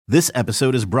This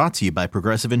episode is brought to you by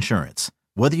Progressive Insurance.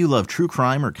 Whether you love true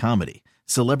crime or comedy,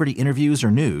 celebrity interviews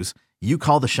or news, you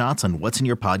call the shots on what's in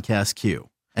your podcast queue.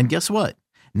 And guess what?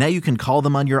 Now you can call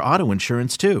them on your auto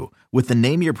insurance too with the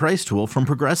Name Your Price tool from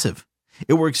Progressive.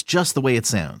 It works just the way it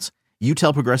sounds. You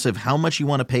tell Progressive how much you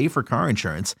want to pay for car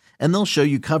insurance, and they'll show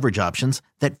you coverage options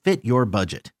that fit your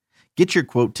budget. Get your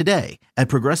quote today at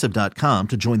Progressive.com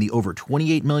to join the over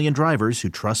 28 million drivers who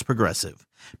trust Progressive.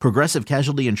 Progressive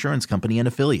Casualty Insurance Company and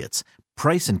Affiliates.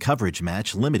 Price and coverage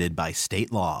match limited by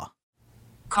state law.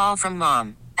 Call from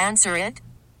mom. Answer it.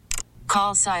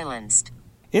 Call silenced.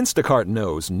 Instacart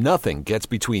knows nothing gets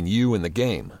between you and the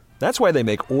game. That's why they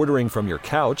make ordering from your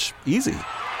couch easy.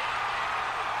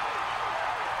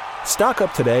 Stock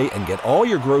up today and get all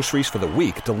your groceries for the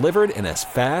week delivered in as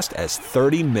fast as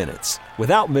 30 minutes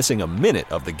without missing a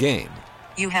minute of the game.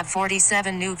 You have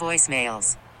 47 new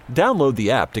voicemails. Download the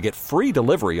app to get free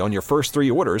delivery on your first 3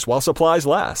 orders while supplies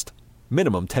last.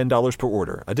 Minimum $10 per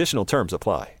order. Additional terms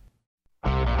apply.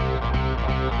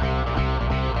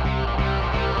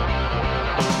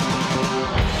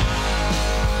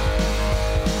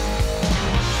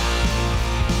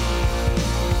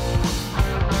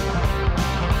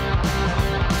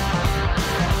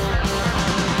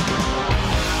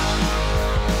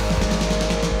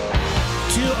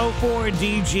 For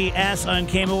DGS on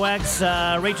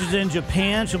KMOX. Rachel's in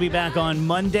Japan. She'll be back on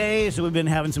Monday. So we've been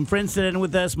having some friends sit in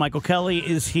with us. Michael Kelly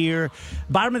is here.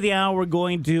 Bottom of the hour, we're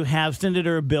going to have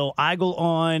Senator Bill Eigel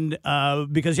on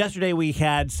because yesterday we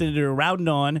had Senator Rowden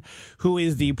on, who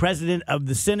is the president of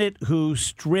the Senate, who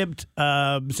stripped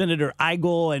Senator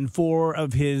Eigel and 4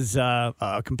 of his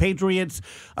compatriots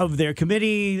of their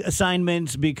committee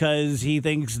assignments because he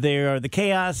thinks they're the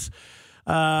chaos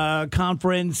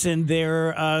conference and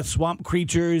they're swamp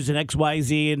creatures and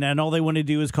XYZ, and all they want to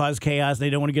do is cause chaos. They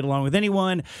don't want to get along with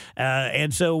anyone.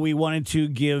 And so we wanted to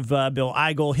give Bill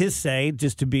Eigel his say,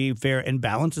 just to be fair and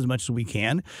balanced as much as we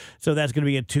can. So that's going to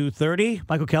be at 2:30.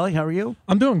 Michael Kelly, how are you?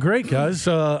 I'm doing great, guys.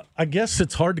 I guess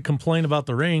it's hard to complain about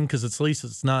the rain because at least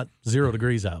it's not 0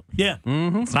 degrees out. Yeah.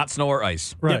 Mm-hmm. It's not snow or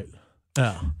ice. Right.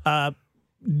 Yep. Yeah.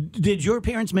 Did your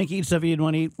parents make you eat stuff you didn't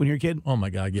want to eat when you were a kid? Oh, my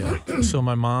God, yeah. So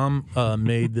my mom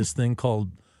made this thing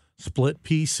called split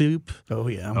pea soup. Oh,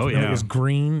 yeah. And it was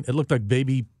green. It looked like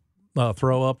baby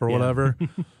throw up or whatever.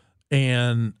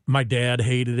 And my dad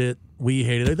hated it. We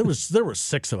hated it. There were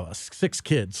 6 of us, 6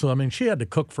 kids. So, I mean, she had to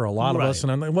cook for a lot of us,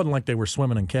 and it wasn't like they were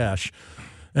swimming in cash.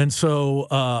 And so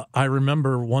I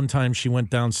remember one time she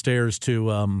went downstairs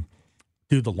to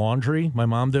do the laundry. My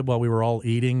mom did while we were all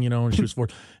eating, and she was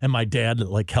and my dad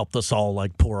helped us all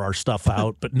pour our stuff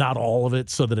out, but not all of it,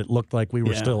 so that it looked like we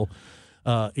were still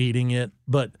eating it.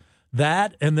 But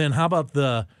that, and then how about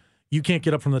you can't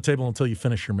get up from the table until you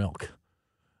finish your milk.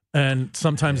 And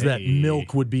sometimes that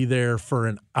milk would be there for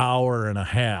an hour and a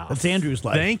half. That's Andrew's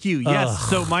life. Thank you. Yes.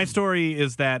 So my story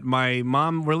is that my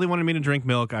mom really wanted me to drink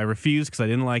milk. I refused because I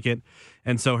didn't like it.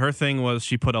 And so her thing was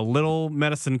she put a little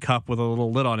medicine cup with a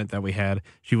little lid on it that we had.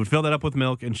 She would fill that up with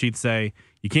milk, and she'd say,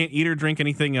 you can't eat or drink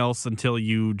anything else until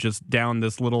you just down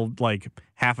this little,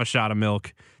 half a shot of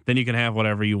milk. Then you can have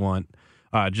whatever you want.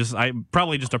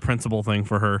 Probably just a principle thing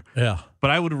for her. Yeah. But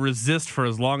I would resist for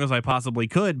as long as I possibly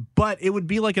could. But it would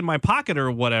be in my pocket or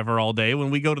whatever all day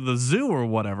when we go to the zoo or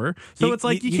whatever. So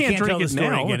you can't drink it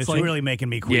now. Again. It's really making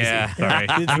me queasy. Yeah, sorry.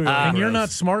 It's really and you're gross. not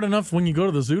smart enough when you go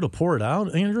to the zoo to pour it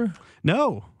out, Andrew?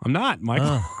 No, I'm not,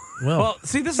 Michael. Well,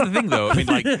 see, this is the thing, though. I mean,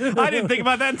 I didn't think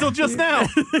about that until just now.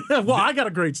 well, I got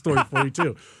a great story for you,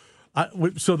 too.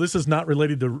 So this is not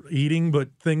related to eating, but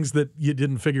things that you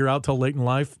didn't figure out till late in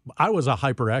life. I was a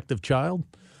hyperactive child,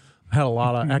 had a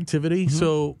lot of activity.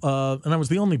 So, and I was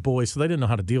the only boy, so they didn't know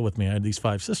how to deal with me. I had these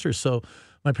 5 sisters. So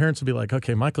my parents would be like,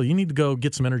 okay, Michael, you need to go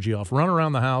get some energy off. Run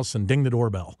around the house and ding the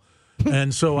doorbell.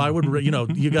 And so I would,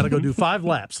 you got to go do 5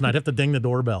 laps, and I'd have to ding the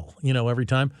doorbell, every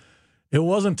time. It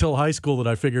wasn't until high school that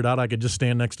I figured out I could just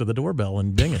stand next to the doorbell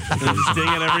and ding it. Just ding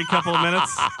it every couple of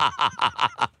minutes.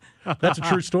 That's a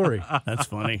true story. That's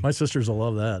funny. My sisters will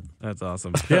love that. That's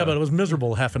awesome. Yeah, but it was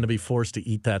miserable having to be forced to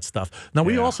eat that stuff. Now,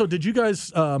 we also, did you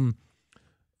guys,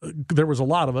 there was a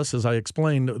lot of us, as I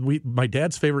explained. My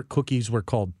dad's favorite cookies were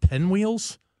called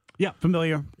Pinwheels. Yeah,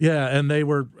 familiar. Yeah, and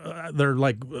they're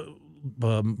like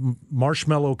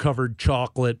marshmallow-covered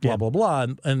chocolate, blah, blah, blah.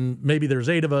 And maybe there's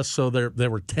 8 of us, so there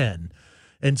were 10.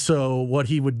 And so what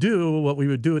we would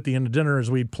do at the end of dinner is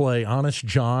we'd play Honest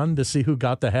John to see who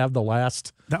got to have the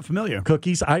last Not familiar.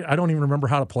 cookies. I don't even remember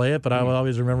how to play it, but I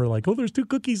always remember there's 2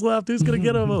 cookies left. Who's going to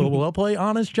get them? Well, I'll play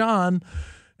Honest John.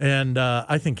 And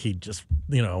I think he just,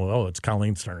 it's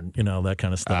Colleen's turn, that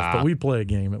kind of stuff. But we'd play a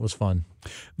game. It was fun.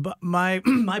 But my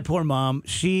poor mom,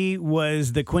 she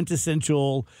was the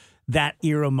quintessential that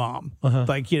era mom.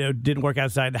 Like, didn't work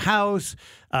outside the house,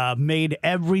 made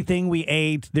everything we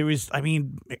ate. There was,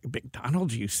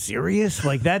 McDonald's, you serious?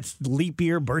 Like, that's leap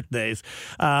year birthdays.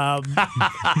 And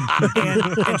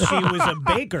she was a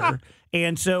baker.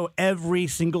 And so every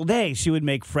single day she would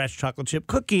make fresh chocolate chip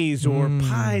cookies or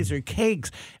pies or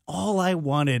cakes. All I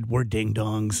wanted were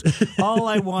ding-dongs. All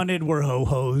I wanted were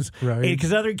ho-hos. Right.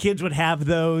 Because other kids would have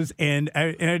those, and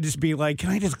I'd just be like,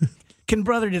 can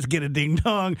brother just get a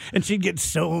ding-dong? And she'd get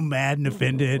so mad and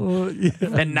offended.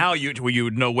 And now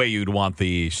you no way you'd want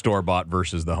the store-bought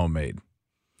versus the homemade.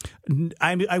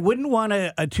 I wouldn't want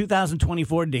a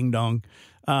 2024 ding-dong.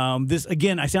 This,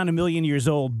 again, I sound a million years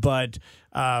old, but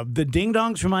the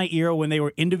ding-dongs from my era when they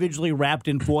were individually wrapped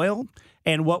in foil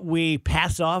and what we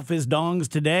pass off as dongs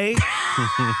today,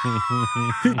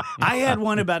 I had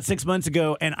one about 6 months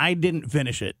ago, and I didn't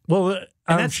finish it. Well,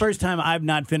 and that's the first time I've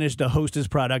not finished a Hostess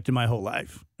product in my whole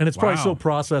life. And it's probably so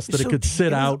processed that it could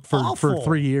sit out for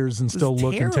 3 years and still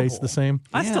look and taste the same.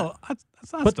 I still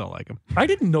like them. I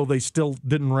didn't know they still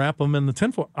didn't wrap them in the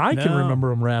tinfoil. I can remember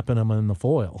them wrapping them in the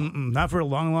foil. Not for a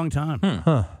long, long time.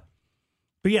 Huh.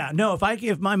 But yeah, no,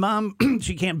 if my mom,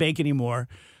 she can't bake anymore,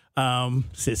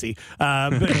 sissy.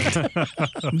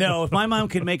 But no, if my mom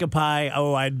could make a pie,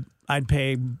 I'd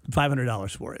pay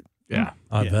 $500 for it. Yeah.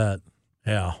 I bet.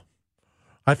 Yeah.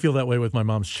 I feel that way with my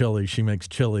mom's chili. She makes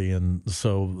chili, and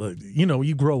so,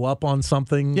 you grow up on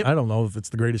something. Yep. I don't know if it's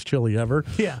the greatest chili ever,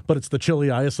 Yeah. but it's the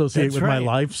chili I associate That's with my right.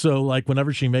 life. So, like,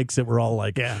 whenever she makes it, we're all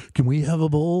like, can we have a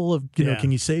bowl of,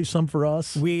 can you save some for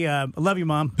us? We love you,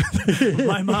 Mom.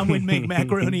 My mom would make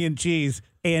macaroni and cheese,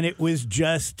 and it was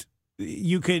just...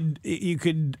 You could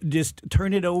just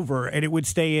turn it over and it would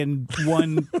stay in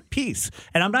one piece.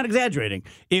 And I'm not exaggerating.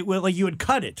 It would, like, you would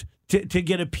cut it to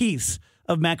get a piece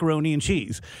of macaroni and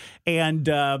cheese. And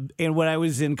when I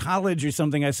was in college or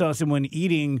something, I saw someone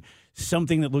eating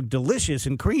something that looked delicious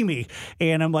and creamy.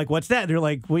 And I'm like, what's that? They're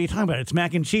like, what are you talking about? It's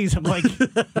mac and cheese. I'm like,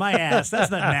 my ass,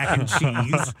 that's not mac and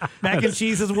cheese. Mac and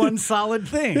cheese is one solid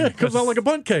thing. It comes out like a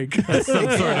bundt cake. That's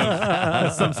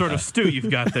some sort of stew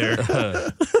you've got there.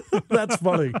 That's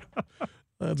funny.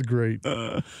 That's great.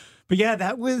 But yeah,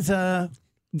 that was,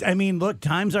 look,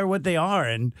 times are what they are.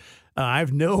 And I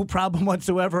have no problem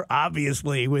whatsoever,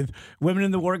 obviously, with women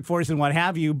in the workforce and what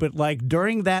have you. But like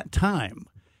during that time,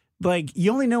 like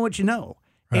you only know what you know.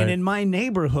 Right. And in my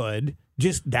neighborhood,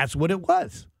 just that's what it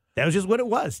was. That was just what it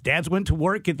was. Dads went to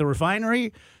work at the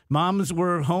refinery. Moms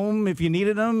were home if you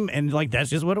needed them. And like that's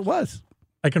just what it was.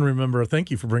 I can remember, thank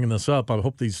you for bringing this up. I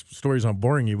hope these stories aren't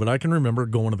boring you, but I can remember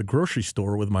going to the grocery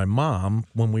store with my mom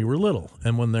when we were little.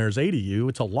 And when there's 8 of you,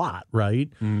 it's a lot, right?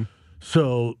 Mm.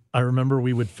 So I remember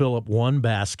we would fill up one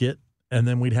basket, and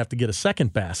then we'd have to get a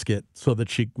second basket so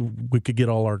that we could get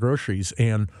all our groceries.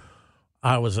 And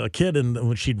I was a kid, and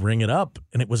when she'd ring it up,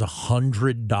 and it was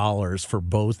 $100 for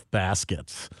both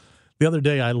baskets. The other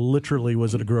day, I literally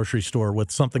was at a grocery store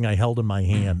with something I held in my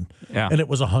hand, and it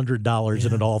was $100,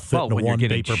 and it all fit in a one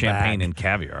paper bag. Champagne and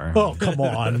caviar. Oh, come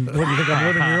on. What, do you think I'm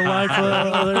living your life?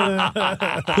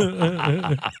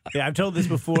 Yeah, I've told this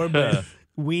before, but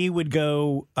we would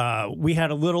go, we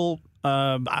had a little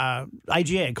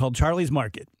IGA called Charlie's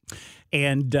Market.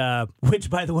 And which,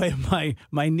 by the way,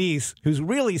 my niece, who's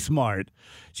really smart,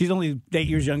 she's only 8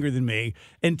 years younger than me,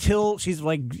 until she's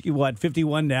like,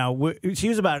 51 now. She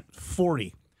was about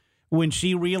 40 when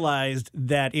she realized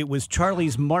that it was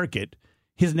Charlie's Market.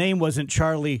 His name wasn't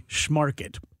Charlie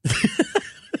Schmarket.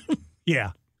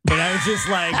 Yeah. And I was just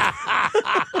like,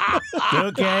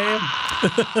 okay.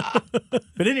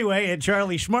 But anyway, at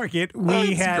Charlie Schmarket,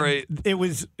 we had, great. It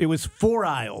was 4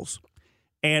 aisles.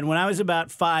 And when I was about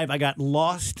 5, I got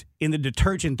lost in the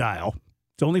detergent aisle.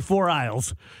 It's only 4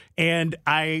 aisles. And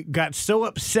I got so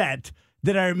upset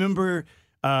that I remember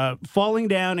falling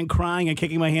down and crying and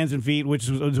kicking my hands and feet, which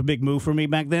was a big move for me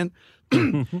back then.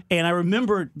 And I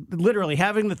remember literally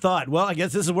having the thought, well, I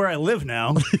guess this is where I live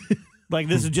now. Like,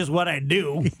 this is just what I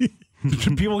do.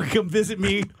 People can come visit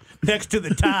me next to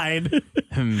the tide.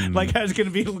 Like I was going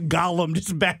to be Gollum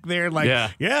just back there like,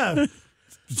 yeah.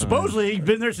 Supposedly, he's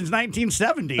been there since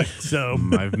 1970. So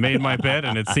I've made my bed,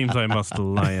 and it seems I must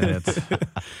lie in it.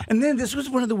 And then this was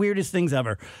one of the weirdest things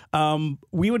ever.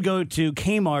 We would go to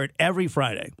Kmart every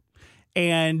Friday,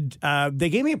 and they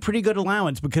gave me a pretty good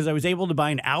allowance because I was able to buy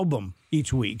an album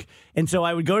each week. And so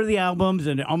I would go to the albums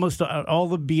and almost all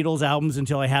the Beatles albums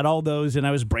until I had all those, and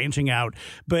I was branching out.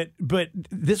 But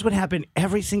this would happen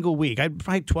every single week. I'd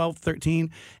probably 12, 13,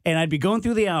 and I'd be going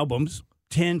through the albums,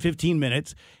 10, 15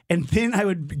 minutes, and then I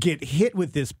would get hit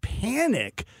with this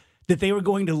panic that they were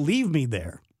going to leave me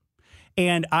there.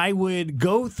 And I would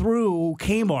go through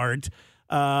Kmart,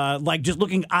 like just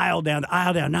looking aisle down,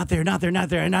 not there.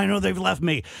 And I know they've left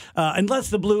me. Unless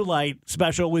the blue light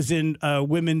special was in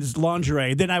women's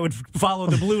lingerie, then I would follow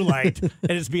the blue light and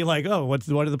just be like, oh, what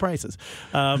are the prices?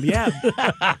 Yeah.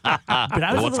 But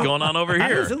I was What's going on over here?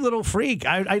 I was a little freak.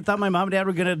 I thought my mom and dad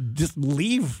were going to just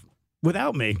leave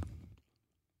without me.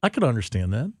 I could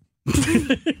understand that.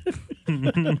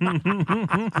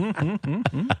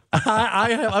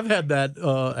 I've had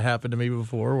that happen to me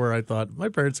before where I thought my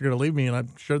parents are going to leave me, and I'm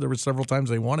sure there were several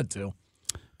times they wanted to.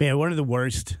 Man, one of the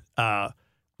worst.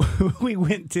 We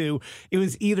went to, it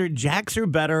was either Jack's or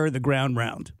Better or the Ground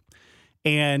Round.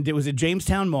 And it was at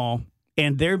Jamestown Mall.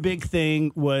 And their big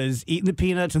thing was eating the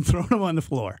peanuts and throwing them on the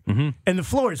floor. Mm-hmm. And the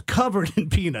floor is covered in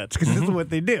peanuts because this is what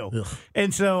they do. Ugh.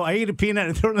 And so I eat a peanut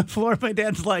and throw it on the floor. My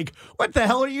dad's like, what the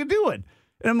hell are you doing?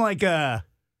 And I'm like, I'm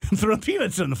throwing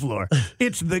peanuts on the floor.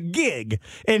 It's the gig.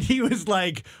 And he was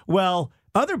like, well,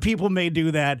 other people may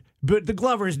do that, but the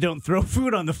Glovers don't throw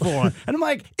food on the floor. And I'm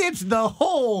like, it's the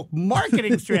whole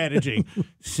marketing strategy.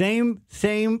 Same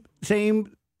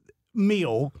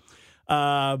meal.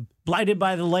 Blinded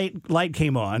by the light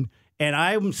came on, and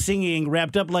I'm singing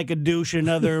Wrapped Up Like a Douche,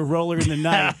 another Roller in the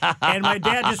Night. And my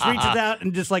dad just reaches out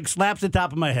and just like slaps the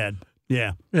top of my head.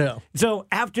 Yeah. So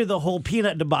after the whole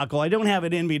peanut debacle, I don't have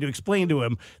it in me to explain to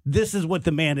him, this is what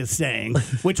the man is saying,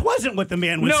 which wasn't what the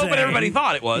man was saying. No, but everybody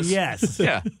thought it was. Yes.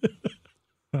 Yeah.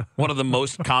 One of the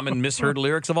most common misheard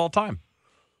lyrics of all time.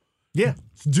 Yeah.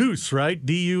 It's deuce, right?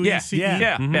 D-U-E-C-E?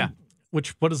 Yeah.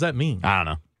 What does that mean? I don't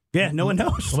know. Yeah, no one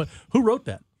knows. Who wrote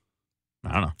that?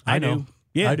 I don't know. I do.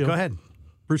 Yeah, I do. Go ahead.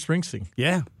 Bruce Springsteen.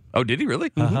 Yeah. Oh, did he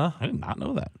really? Uh-huh. I did not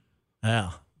know that.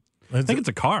 Yeah. I think it's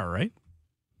a car, right?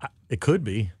 It could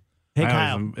be. Hey,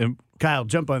 Kyle,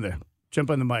 jump on there. Jump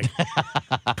on the mic.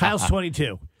 Kyle's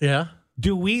 22. Yeah.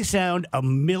 Do we sound a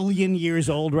million years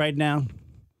old right now?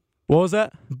 What was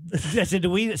that? I said, do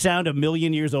we sound a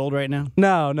million years old right now?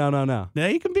 No. No,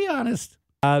 you can be honest.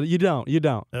 You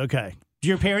don't. Okay. Do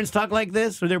your parents talk like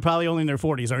this? Or they're probably only in their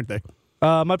 40s, aren't they?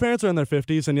 My parents are in their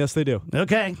 50s, and yes, they do.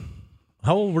 Okay.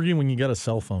 How old were you when you got a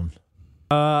cell phone?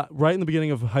 Right in the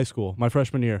beginning of high school, my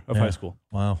freshman year of high school.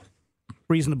 Wow.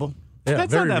 Reasonable. Yeah,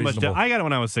 that's very not that reasonable. much. I got it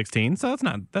when I was 16, so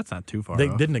that's not too far. They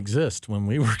off. didn't exist when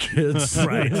we were kids.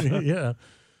 Right. Yeah.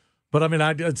 But I mean,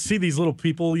 I'd see these little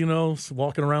people,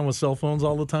 walking around with cell phones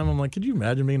all the time. I'm like, could you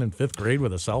imagine being in 5th grade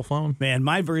with a cell phone? Man,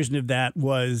 my version of that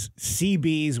was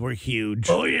CBs were huge.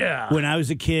 Oh, yeah. When I was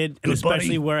a kid, and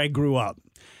especially where I grew up.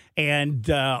 And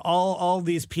all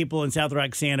these people in South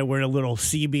Roxana were in a little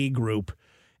CB group.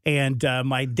 And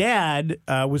my dad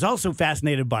was also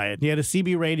fascinated by it. He had a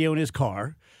CB radio in his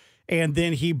car, and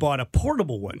then he bought a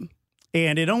portable one.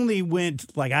 And it only went,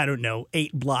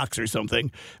 8 blocks or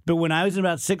something. But when I was in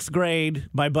about 6th grade,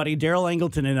 my buddy Daryl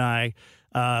Angleton and I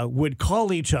would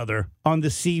call each other on the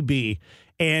CB.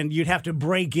 And you'd have to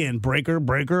break in. Breaker,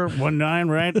 19,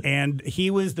 right? And he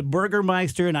was the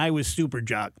Burgermeister, and I was Super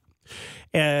Jock.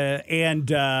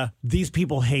 And these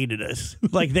people hated us.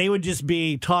 Like, they would just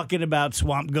be talking about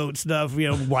swamp goat stuff,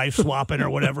 wife swapping or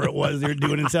whatever it was they were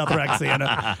doing in South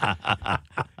Roxana.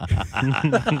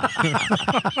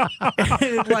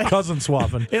 Cousin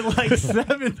swapping. At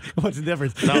 7, what's the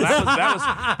difference? No,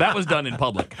 that was done in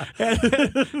public.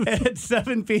 At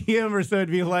 7 p.m. or so, it'd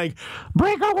be like,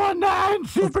 Breaker 19,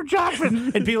 Super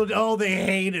Johnson. And people, they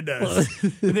hated us.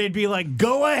 And they'd be like,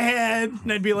 go ahead.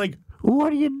 And I'd be like,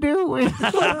 what are you doing?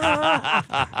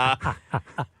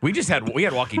 we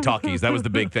had walkie-talkies. That was the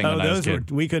big thing when I was a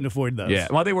kid. We couldn't afford those. Yeah,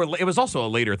 well, it was also a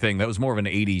later thing. That was more of an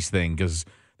 80s thing because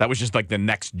that was just like the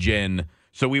next gen.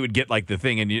 So we would get like the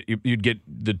thing, and you'd get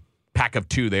the pack of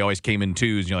 2. They always came in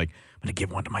 2s. And you're like, I'm going to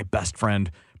give one to my best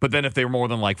friend. But then if they were more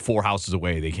than 4 houses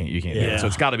away, you can't do it. So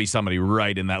it's got to be somebody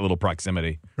right in that little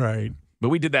proximity. Right. But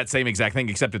we did that same exact thing,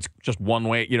 except it's just one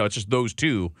way. It's just those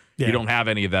 2. Yeah. You don't have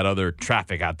any of that other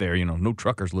traffic out there. No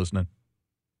truckers listening.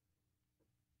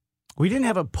 We didn't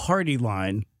have a party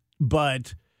line,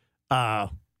 but, mom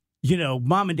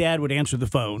and dad would answer the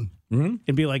phone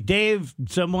and be like, Dave,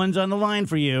 someone's on the line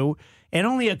for you. And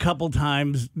only a couple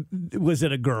times was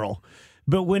it a girl.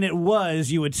 But when it was,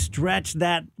 you would stretch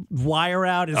that wire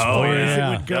out as far as it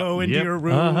would go into your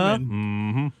room.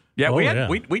 And, Yeah,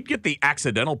 we'd get the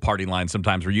accidental party line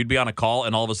sometimes where you'd be on a call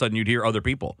and all of a sudden you'd hear other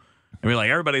people. And we're like,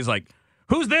 everybody's like,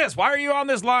 who's this? Why are you on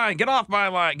this line? Get off my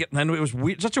line. And it was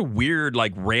such a weird,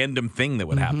 random thing that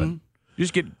would happen. You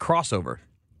just get crossover.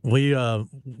 I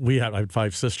had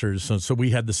 5 sisters, so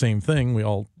we had the same thing. We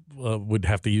all would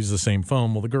have to use the same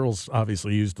phone. Well, the girls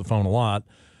obviously used the phone a lot,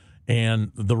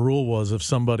 and the rule was if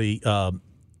somebody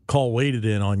call waited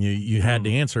in on you, you had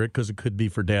to answer it because it could be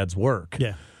for Dad's work.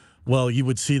 Yeah. Well, you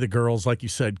would see the girls, like you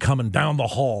said, coming down the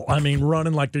hall. I mean,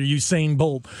 running like they're Usain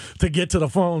Bolt to get to the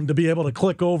phone, to be able to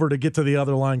click over to get to the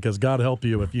other line, because God help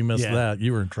you if you missed that.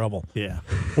 You were in trouble. Yeah.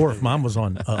 Or if Mom was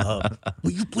on, will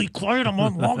you be quiet? I'm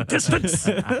on long distance.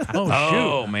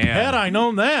 Oh, man. Had I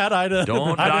known that, I'd have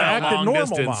acted long normal,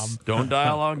 distance. Mom. Don't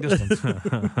dial long distance.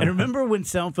 And remember when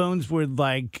cell phones were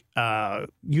like,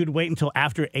 you'd wait until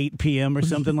after 8 p.m. or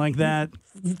something like that?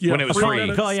 When it was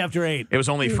free. Call you after 8. It was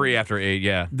only free after 8,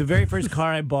 yeah. The very first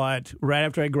car I bought right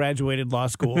after I graduated law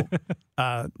school,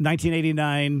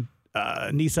 1989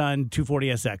 Nissan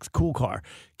 240SX, cool car,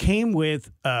 came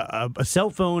with a cell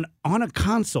phone on a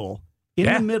console in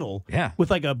the middle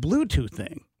with like a Bluetooth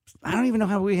thing. I don't even know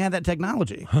how we had that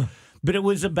technology, but it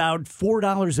was about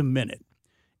 $4 a minute.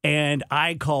 And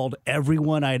I called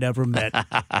everyone I'd ever met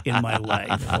in my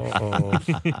life.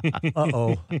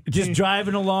 Uh-oh. Just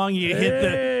driving along, you hit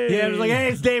it was like, hey,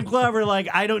 it's Dave Glover. Like,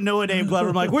 I don't know a Dave Glover.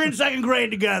 I'm like, we're in second grade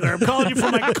together. I'm calling you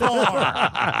from my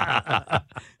car.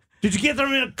 Did you get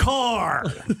them in a car?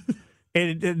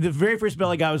 And the very first bill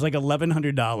I got was like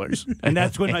 $1,100. And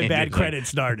that's when my bad credit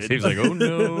started. He was like, oh,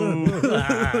 no.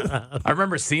 I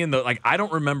remember seeing I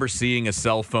don't remember seeing a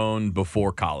cell phone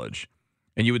before college.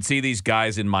 And you would see these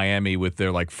guys in Miami with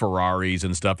their like Ferraris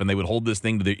and stuff, and they would hold this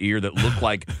thing to their ear that looked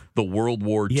like the World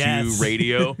War II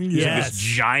radio. This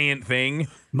giant thing.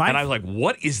 And I was like,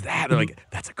 what is that? They're like,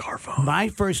 that's a car phone. My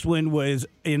first one was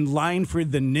in line for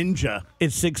the Ninja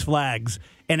at Six Flags,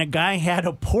 and a guy had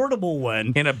a portable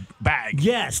one. In a bag.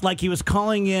 Yes, like he was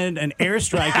calling in an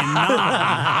airstrike in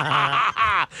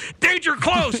Nam. Danger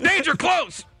close! Danger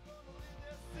close!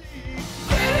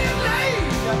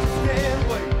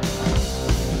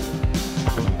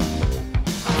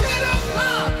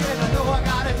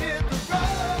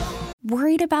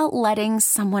 Worried about letting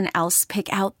someone else pick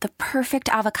out the perfect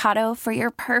avocado for your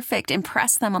perfect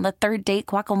impress them on the third date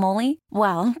guacamole?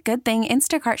 Well, good thing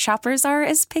Instacart shoppers are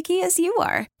as picky as you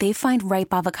are. They find ripe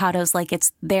avocados like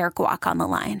it's their guac on the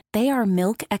line. They are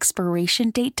milk expiration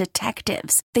date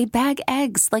detectives. They bag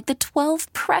eggs like the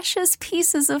 12 precious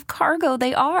pieces of cargo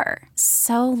they are.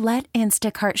 So let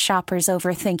Instacart shoppers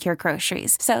overthink your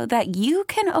groceries so that you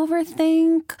can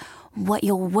overthink what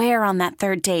you'll wear on that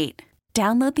third date.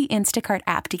 Download the Instacart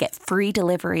app to get free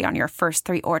delivery on your first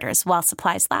 3 orders while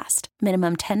supplies last.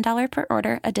 Minimum $10 per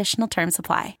order. Additional terms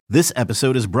apply. This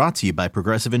episode is brought to you by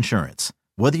Progressive Insurance.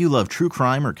 Whether you love true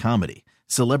crime or comedy,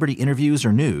 celebrity interviews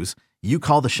or news, you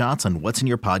call the shots on what's in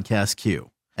your podcast queue.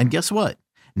 And guess what?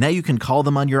 Now you can call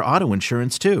them on your auto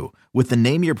insurance too with the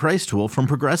Name Your Price tool from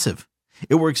Progressive.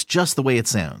 It works just the way it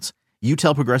sounds. You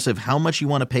tell Progressive how much you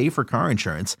want to pay for car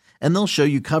insurance, and they'll show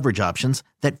you coverage options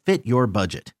that fit your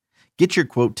budget. Get your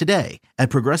quote today at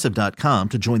Progressive.com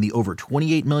to join the over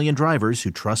 28 million drivers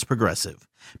who trust Progressive.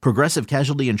 Progressive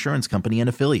Casualty Insurance Company and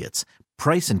Affiliates.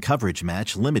 Price and coverage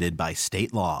match limited by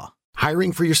state law.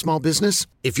 Hiring for your small business?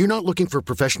 If you're not looking for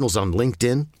professionals on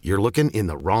LinkedIn, you're looking in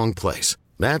the wrong place.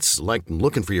 That's like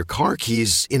looking for your car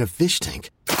keys in a fish tank.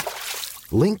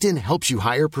 LinkedIn helps you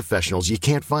hire professionals you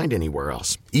can't find anywhere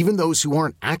else, even those who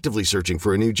aren't actively searching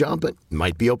for a new job but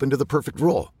might be open to the perfect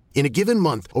role. In a given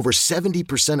month, over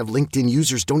 70% of LinkedIn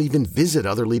users don't even visit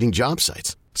other leading job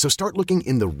sites. So start looking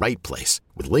in the right place.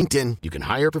 With LinkedIn, you can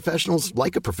hire professionals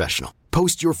like a professional.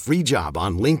 Post your free job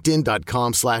on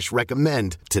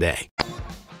linkedin.com/recommend today.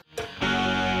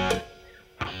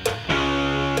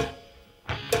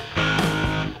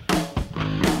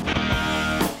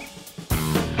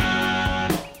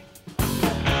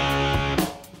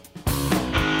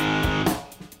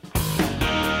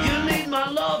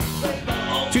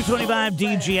 225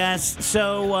 DGS.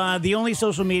 So the only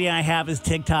social media I have is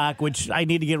TikTok, which I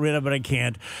need to get rid of, but I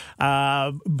can't.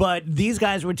 But these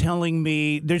guys were telling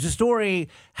me there's a story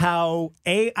how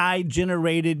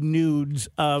AI-generated nudes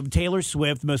of Taylor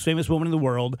Swift, the most famous woman in the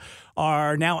world,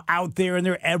 are now out there and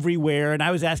they're everywhere. And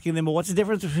I was asking them, well, what's the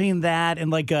difference between that and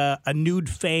like a nude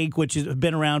fake, which has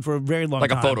been around for a very long time?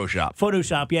 Like a Photoshop.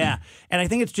 Photoshop, yeah. And I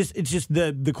think it's just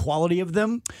the quality of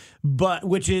them, but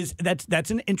which is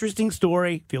that's an interesting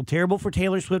story. Feel terrible for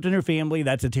Taylor Swift and her family.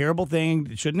 That's a terrible thing.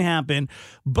 It shouldn't happen.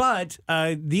 But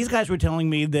these guys were telling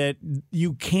me that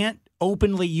you can't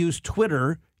openly use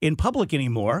Twitter in public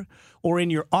anymore or in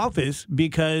your office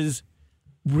because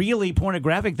really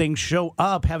pornographic things show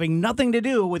up having nothing to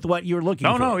do with what you're looking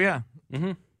for. No, yeah.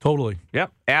 Mm-hmm. Totally.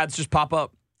 Yep. Ads just pop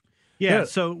up. Yeah,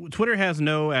 so Twitter has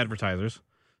no advertisers.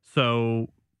 So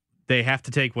they have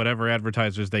to take whatever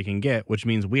advertisers they can get, which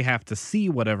means we have to see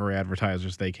whatever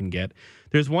advertisers they can get.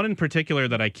 There's one in particular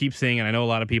that I keep seeing, and I know a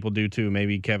lot of people do too.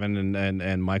 Maybe Kevin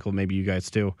and Michael, maybe you guys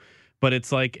too. But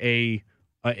it's like a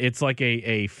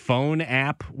phone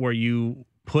app where you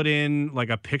put in like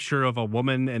a picture of a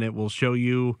woman, and it will show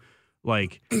you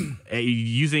like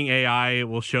using AI. It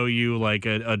will show you like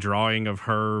a drawing of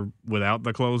her without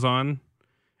the clothes on,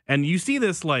 and you see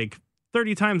this like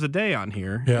 30 times a day on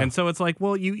here. Yeah. And so it's like,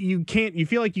 well, you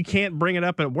feel like you can't bring it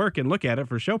up at work and look at it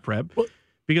for show prep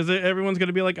because everyone's going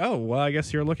to be like, oh, well, I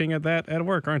guess you're looking at that at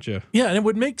work, aren't you? Yeah, and it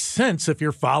would make sense if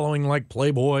you're following like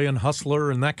Playboy and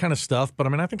Hustler and that kind of stuff. But I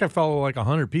mean, I think I follow like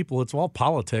 100 people. It's all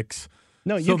politics.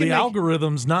 No, so the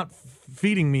algorithm's not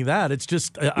feeding me that. It's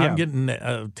just I'm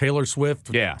getting Taylor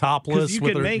Swift topless. You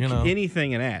can make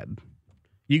anything an ad.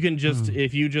 You can just,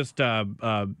 if you just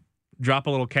drop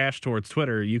a little cash towards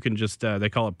Twitter, you can just, they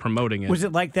call it promoting it. Was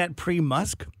it like that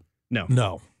pre-Musk?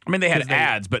 No. I mean, they had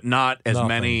ads, but not as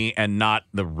many and not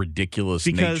the ridiculous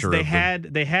nature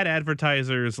of they had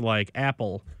advertisers like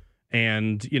Apple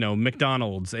and,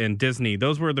 McDonald's and Disney.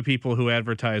 Those were the people who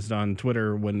advertised on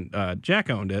Twitter when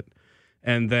Jack owned it.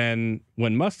 And then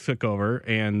when Musk took over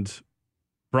and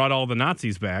brought all the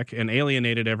Nazis back and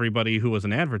alienated everybody who was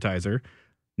an advertiser,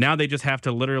 now they just have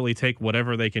to literally take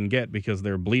whatever they can get because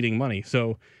they're bleeding money.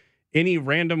 So any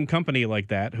random company like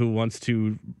that who wants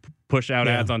to push out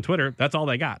ads on Twitter, that's all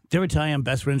they got. Did I ever tell you I'm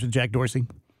best friends with Jack Dorsey?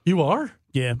 You are?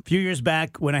 Yeah. A few years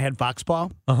back when I had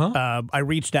Foxpaw, I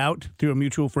reached out through a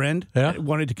mutual friend. I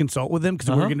wanted to consult with him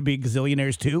because we were going to be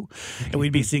gazillionaires too, and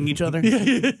we'd be seeing each other.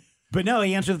 But no,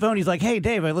 he answered the phone. He's like, hey,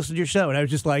 Dave, I listened to your show. And I was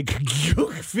just like,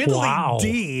 fiddly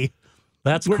D.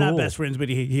 That's We're cool. not best friends, but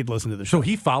he'd listen to the show. So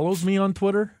he follows me on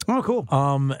Twitter. Oh, cool.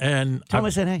 And tell him I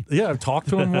said hey. Yeah, I've talked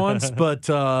to him once, but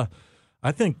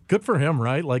I think good for him,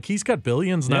 right? Like he's got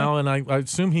billions now, and I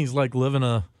assume he's like living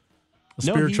a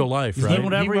spiritual life, right? Doing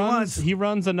whatever he wants. He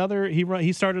runs another.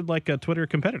 He started like a Twitter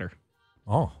competitor.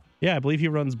 Oh, yeah, I believe he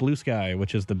runs Blue Sky,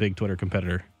 which is the big Twitter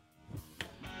competitor.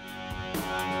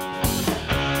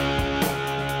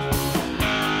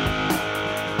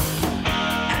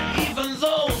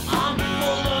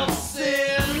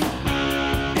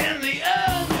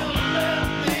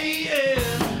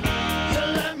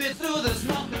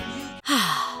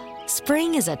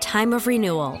 Spring is a time of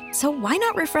renewal, so why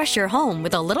not refresh your home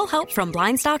with a little help from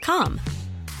Blinds.com?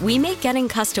 We make getting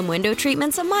custom window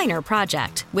treatments a minor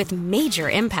project with major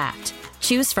impact.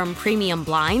 Choose from premium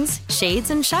blinds, shades,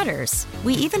 and shutters.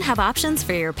 We even have options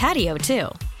for your patio, too.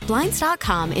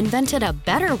 Blinds.com invented a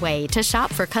better way to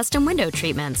shop for custom window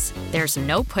treatments. There's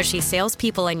no pushy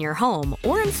salespeople in your home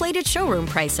or inflated showroom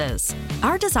prices.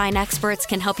 Our design experts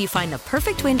can help you find the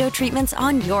perfect window treatments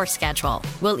on your schedule.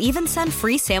 We'll even send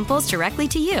free samples directly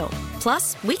to you.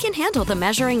 Plus, we can handle the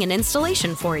measuring and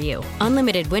installation for you.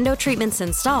 Unlimited window treatments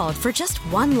installed for just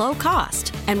one low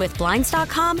cost. And with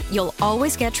Blinds.com, you'll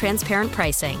always get transparent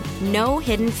pricing. No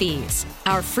hidden fees.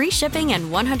 Our free shipping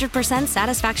and 100%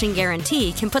 satisfaction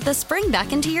guarantee can put the spring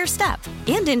back into your step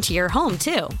and into your home,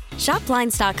 too. Shop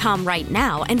Blinds.com right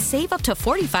now and save up to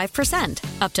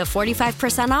 45%. Up to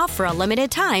 45% off for a limited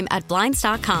time at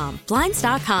Blinds.com.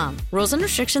 Blinds.com. Rules and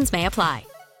restrictions may apply.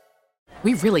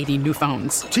 We really need new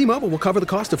phones. T-Mobile will cover the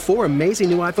cost of 4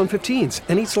 amazing new iPhone 15s,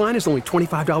 and each line is only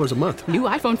 $25 a month. New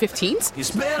iPhone 15s?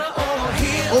 It's better over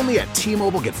here. Only at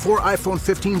T-Mobile, get 4 iPhone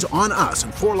 15s on us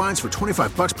and 4 lines for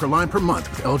 $25 per line per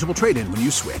month with eligible trade-in when you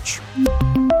switch.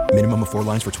 Minimum of 4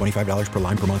 lines for $25 per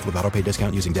line per month with autopay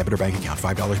discount using debit or bank account.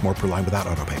 $5 more per line without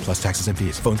autopay, plus taxes and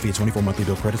fees. Phone fee at 24 monthly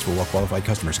bill credits for well-qualified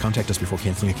customers. Contact us before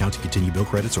canceling account to continue bill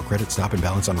credits or credit stop and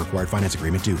balance on required finance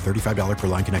agreement due. $35 per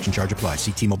line connection charge applies.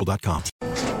 See T-Mobile.com.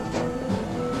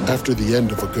 After the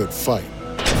end of a good fight,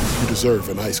 you deserve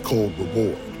an ice-cold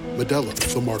reward. Modelo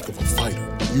is the mark of a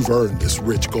fighter. You've earned this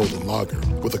rich golden lager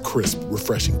with a crisp,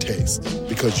 refreshing taste.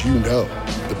 Because you know,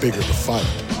 the bigger the fight,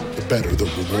 the better the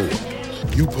reward.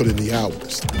 You put in the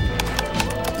hours,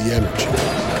 the energy,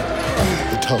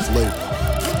 the tough labor.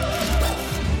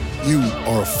 You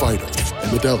are a fighter,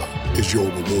 and Modelo is your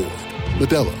reward.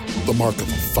 Modelo, the mark of a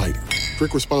fighter.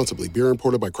 Drink responsibly. Beer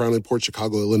imported by Crown Imports,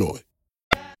 Chicago, Illinois.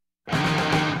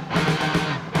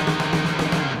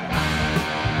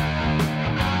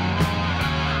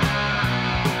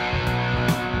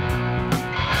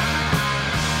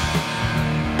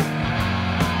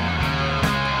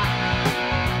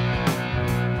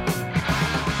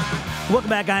 Welcome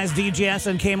back, guys. DGS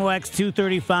on KMOX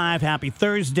 235. Happy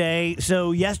Thursday.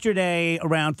 So yesterday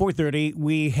around 4:30,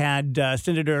 we had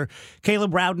Senator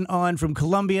Caleb Rowden on from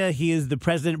Columbia. He is the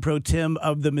president pro tem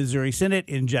of the Missouri Senate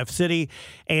in Jeff City,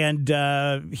 and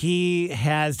he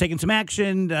has taken some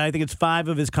action. I think it's 5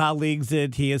 of his colleagues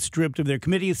that he has stripped of their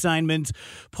committee assignments.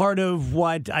 Part of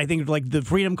what I think like the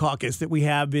Freedom Caucus that we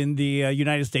have in the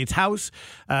United States House.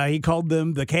 He called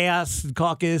them the Chaos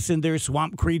Caucus and their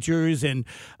swamp creatures. And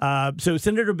so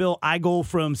Senator Bill Eigel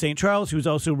from St. Charles, who's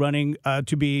also running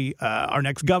to be our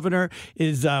next governor,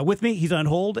 is with me. He's on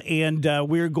hold, and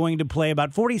we're going to play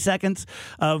about 40 seconds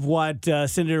of what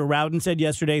Senator Rowden said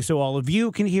yesterday so all of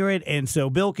you can hear it, and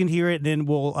so Bill can hear it, and then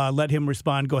we'll let him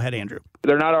respond. Go ahead, Andrew.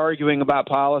 They're not arguing about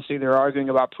policy. They're arguing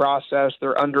about process.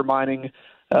 They're undermining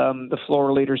the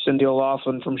floor leader, Cindy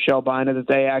O'Loughlin from Shelbina, that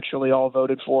they actually all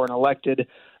voted for and elected.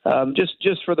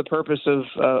 Just for the purpose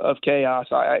of chaos.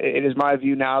 It is my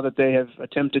view now that they have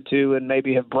attempted to and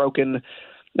maybe have broken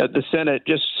the Senate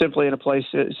just simply in a place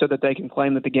so that they can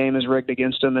claim that the game is rigged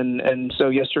against them. And so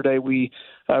yesterday we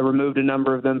removed a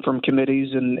number of them from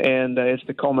committees, and it's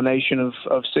the culmination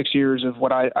of 6 years of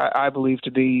what I believe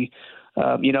to be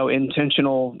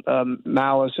intentional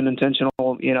malice and intentional,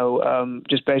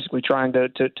 just basically trying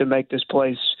to make this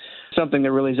place something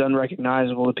that really is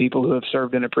unrecognizable to people who have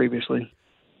served in it previously.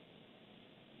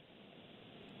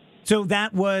 So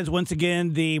that was, once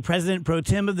again, the president pro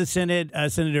tem of the Senate,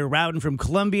 Senator Rowden from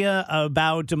Columbia,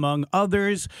 about, among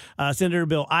others, Senator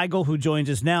Bill Eigel, who joins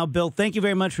us now. Bill, thank you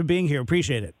very much for being here.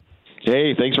 Appreciate it.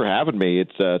 Hey, thanks for having me.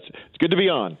 It's good to be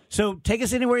on. So take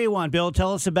us anywhere you want, Bill.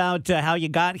 Tell us about how you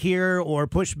got here or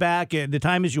pushback. The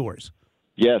time is yours.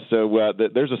 Yes, so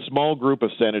there's a small group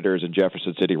of senators in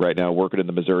Jefferson City right now working in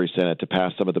the Missouri Senate to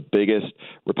pass some of the biggest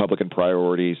Republican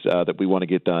priorities that we want to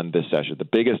get done this session. The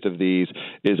biggest of these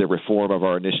is a reform of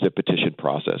our initiative petition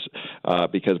process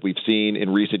because we've seen in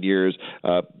recent years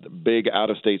big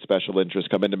out-of-state special interests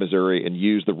come into Missouri and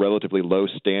use the relatively low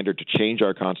standard to change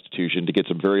our Constitution to get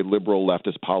some very liberal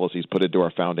leftist policies put into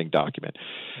our founding document.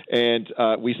 And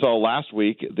we saw last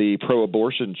week the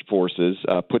pro-abortion forces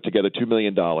put together $2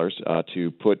 million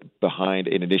to put behind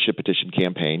an initiative petition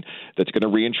campaign that's going to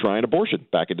re-enshrine abortion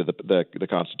back into the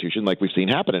Constitution like we've seen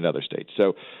happen in other states.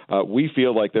 So we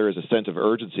feel like there is a sense of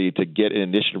urgency to get an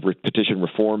initiative petition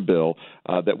reform bill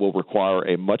that will require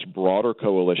a much broader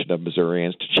coalition of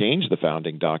Missourians to change the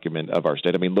founding document of our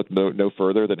state. I mean, look no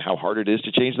further than how hard it is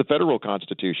to change the federal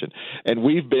Constitution. And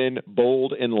we've been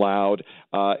bold and loud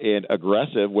and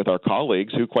aggressive with our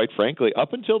colleagues who, quite frankly,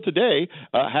 up until today,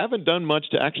 haven't done much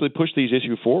to actually push these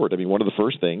issues forward. I mean, one of the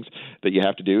first things that you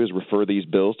have to do is refer these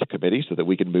bills to committee so that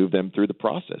we can move them through the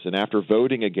process. And after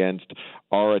voting against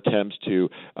our attempts to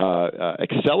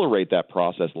accelerate that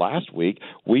process last week,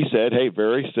 we said, hey,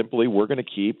 very simply, we're going to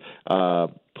keep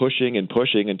pushing and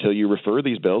pushing until you refer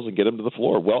these bills and get them to the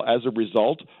floor. Well, as a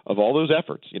result of all those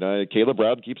efforts, Caleb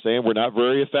Rowden keeps saying we're not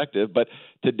very effective, but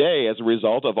today, as a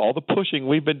result of all the pushing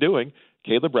we've been doing,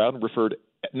 Caleb Rowden referred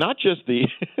not just the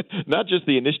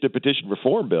initiative petition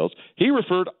reform bills, he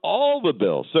referred all the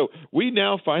bills. So we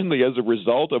now finally, as a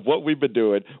result of what we've been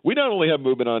doing, we not only have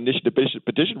movement on initiative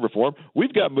petition reform,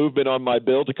 we've got movement on my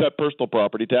bill to cut personal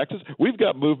property taxes. We've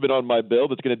got movement on my bill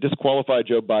that's going to disqualify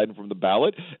Joe Biden from the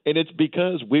ballot, and it's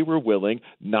because we were willing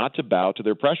not to bow to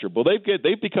their pressure. Well,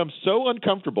 they've become so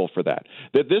uncomfortable for that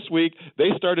this week they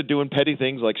started doing petty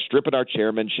things like stripping our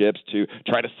chairmanships to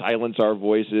try to silence our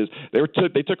voices.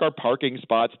 They took our parking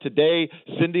spots. Today,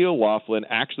 Cindy O'Loughlin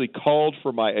actually called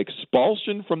for my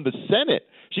expulsion from the Senate.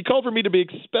 She called for me to be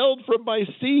expelled from my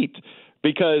seat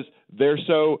because they're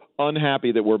so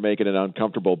unhappy that we're making it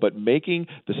uncomfortable. But making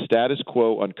the status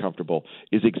quo uncomfortable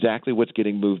is exactly what's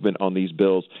getting movement on these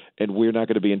bills, and we're not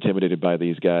going to be intimidated by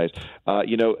these guys.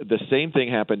 The same thing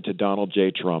happened to Donald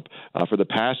J. Trump. For the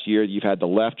past year, you've had the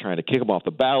left trying to kick him off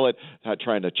the ballot,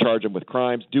 trying to charge him with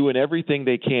crimes, doing everything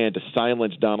they can to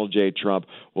silence Donald J. Trump.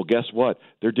 Well, guess what?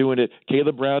 They're doing it.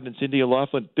 Caleb Rowden and Cindy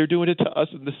O'Loughlin, they're doing it to us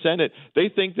in the Senate. They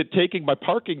think that taking my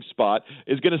parking spot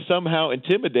is going to somehow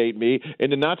intimidate me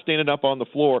into not standing up on the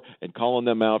floor and calling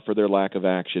them out for their lack of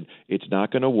action. It's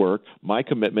not going to work. My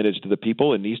commitment is to the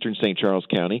people in eastern St. Charles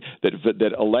County that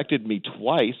elected me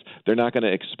twice. They're not going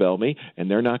to expel me, and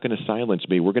they're not going to silence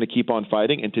me. We're going to keep on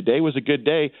fighting, and today was a good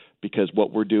day because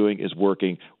what we're doing is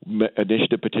working.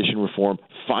 Initiative petition reform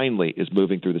finally is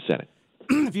moving through the Senate.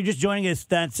 If you're just joining us,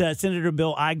 that's Senator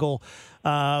Bill Eigel.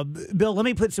 Bill, let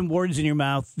me put some words in your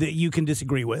mouth that you can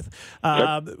disagree with.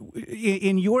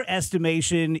 In your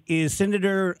estimation, is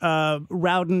Senator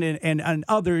Rowden and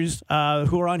others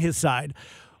who are on his side,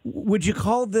 would you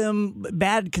call them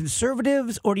bad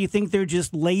conservatives, or do you think they're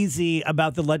just lazy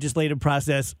about the legislative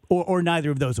process, or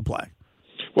neither of those apply?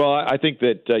 Well, I think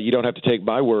that you don't have to take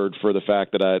my word for the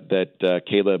fact that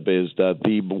Caleb is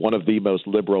one of the most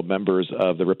liberal members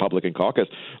of the Republican caucus.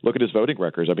 Look at his voting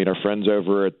records. I mean, our friends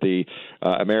over at the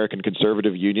American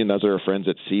Conservative Union, those are our friends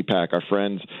at CPAC, our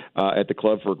friends at the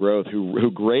Club for Growth, who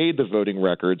grade the voting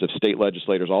records of state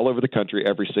legislators all over the country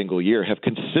every single year, have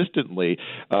consistently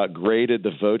graded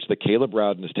the votes that Caleb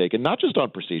Rowden has taken, not just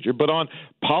on procedure, but on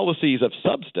policies of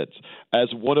substance, as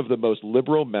one of the most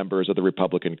liberal members of the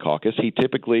Republican caucus.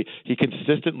 He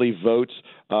consistently votes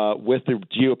with the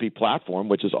GOP platform,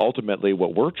 which is ultimately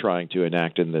what we're trying to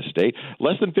enact in this state,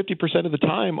 less than 50% of the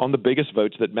time on the biggest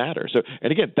votes that matter. So,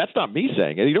 and again, that's not me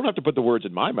saying it. You don't have to put the words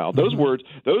in my mouth. Those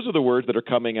are the words that are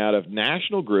coming out of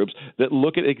national groups that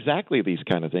look at exactly these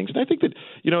kind of things. And I think that,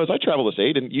 as I travel the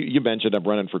state, and you mentioned I'm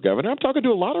running for governor, I'm talking to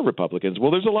a lot of Republicans.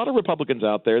 Well, there's a lot of Republicans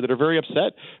out there that are very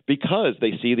upset because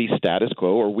they see the status quo,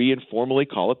 or we informally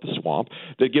call it the swamp,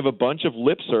 that give a bunch of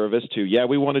lip service to,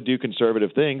 we want to do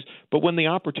conservative things, but when the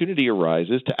opportunity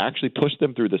arises to actually push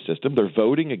them through the system, they're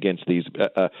voting against these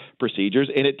procedures,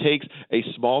 and it takes a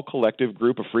small collective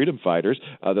group of freedom fighters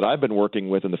that I've been working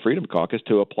with in the Freedom Caucus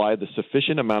to apply the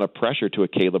sufficient amount of pressure to a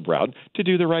Caleb Rowden to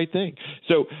do the right thing.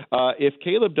 So if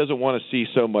Caleb doesn't want to see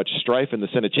so much strife in the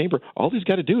Senate chamber, all he's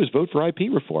got to do is vote for IP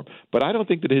reform. But I don't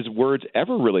think that his words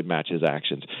ever really match his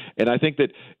actions. And I think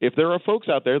that if there are folks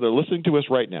out there that are listening to us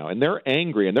right now, and they're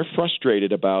angry and they're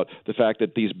frustrated about the fact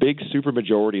that these big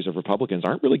supermajorities of Republicans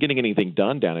aren't really getting anything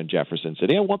done down in Jefferson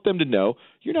City, I want them to know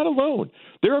you're not alone.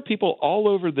 There are people all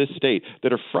over this state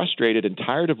that are frustrated and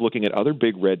tired of looking at other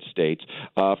big red states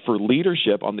for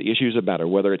leadership on the issues that matter,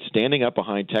 whether it's standing up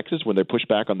behind Texas when they push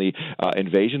back on the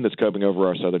invasion that's coming over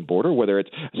our southern border, whether it's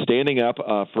standing up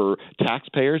for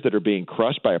taxpayers that are being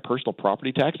crushed by a personal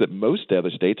property tax that most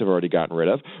other states have already gotten rid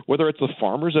of, whether it's the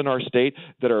farmers in our state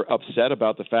that are upset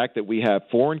about the fact that we have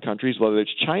foreign countries, whether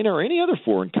it's China or any other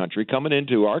foreign country, coming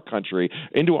into our country,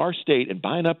 into our state, and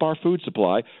buying up our food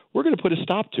supply. We're going to put a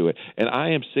stop to it. And I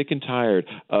am sick and tired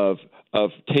of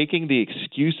taking the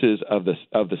excuses of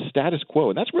the status quo,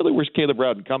 and that's really where Caleb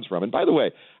Rowden comes from. And by the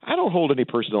way, I don't hold any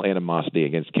personal animosity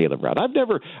against Caleb Rowden.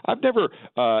 I've never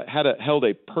held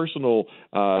a personal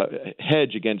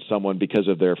hedge against someone because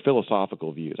of their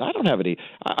philosophical views. I don't have any.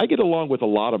 I get along with a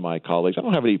lot of my colleagues. I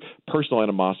don't have any personal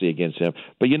animosity against him.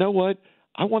 But you know what?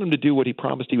 I want him to do what he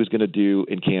promised he was going to do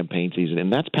in campaign season,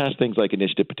 and that's pass things like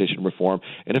initiative petition reform.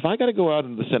 And if I got to go out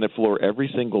on the Senate floor every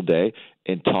single day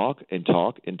and talk and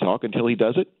talk and talk until he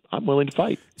does it, I'm willing to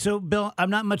fight. So, Bill, I'm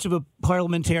not much of a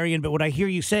parliamentarian, but what I hear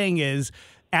you saying is,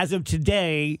 as of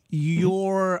today,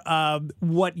 your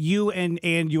what you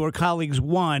and your colleagues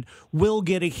want will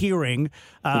get a hearing.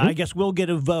 I guess we'll get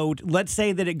a vote. Let's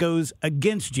say that it goes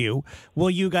against you. Will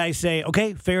you guys say,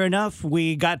 okay, fair enough,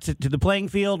 we got to the playing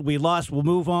field, we lost, we'll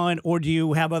move on, or do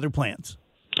you have other plans?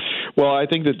 Well, I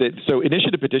think so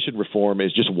initiative petition reform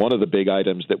is just one of the big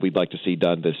items that we'd like to see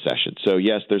done this session. So,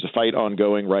 yes, there's a fight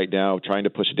ongoing right now trying to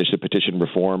push initiative petition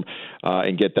reform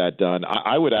and get that done.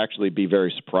 I would actually be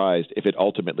very surprised if it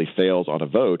ultimately fails on a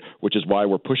vote, which is why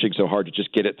we're pushing so hard to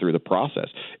just get it through the process.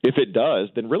 If it does,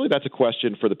 then really that's a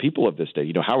question for the people of this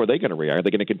state. How are they going to react? Are they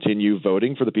going to continue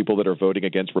voting for the people that are voting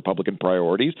against Republican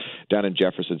priorities down in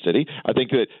Jefferson City? I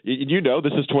think that,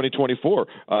 this is 2024.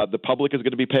 The public is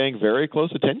going to be paying very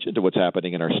close attention to what's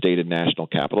happening in our state and national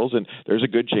capitals, and there's a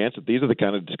good chance that these are the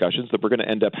kind of discussions that we're going to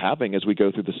end up having as we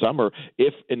go through the summer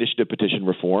if initiative petition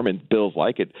reform and bills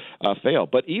like it fail.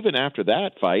 But even after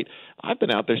that fight, I've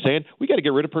been out there saying we got to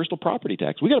get rid of personal property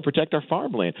tax. We got to protect our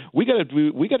farmland. We got to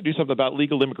do something about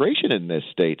legal immigration in this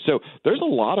state. So there's a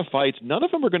lot of fights. None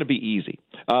of them are going to be easy.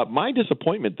 My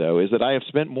disappointment, though, is that I have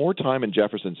spent more time in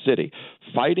Jefferson City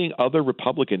fighting other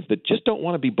Republicans that just don't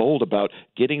want to be bold about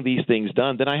getting these things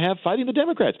done than I have fighting the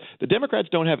Democrats. The Democrats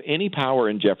don't have any power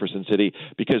in Jefferson City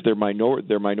because their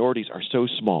minorities are so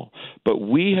small. But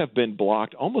we have been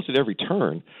blocked almost at every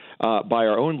turn by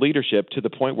our own leadership to the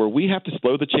point where we have to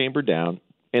slow the chamber down.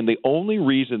 And the only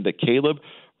reason that Caleb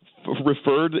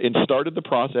referred and started the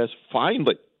process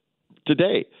finally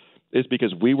today is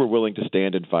because we were willing to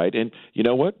stand and fight. And you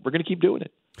know what? We're going to keep doing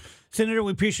it. Senator,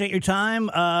 we appreciate your time.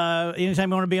 Anytime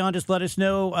you want to be on, just let us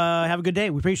know. Have a good day.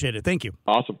 We appreciate it. Thank you.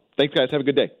 Awesome. Thanks, guys. Have a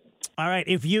good day. All right.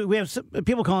 We have some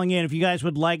people calling in. If you guys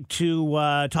would like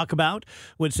to talk about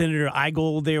what Senator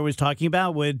Eigel there was talking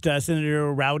about, what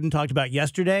Senator Rowden talked about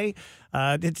yesterday,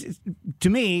 it's to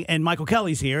me, and Michael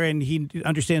Kelly's here, and he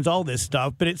understands all this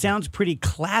stuff, but it sounds pretty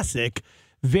classic,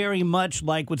 very much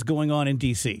like what's going on in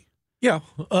D.C. Yeah,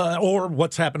 or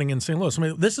what's happening in St. Louis. I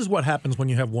mean, this is what happens when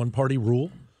you have one-party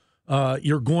rule.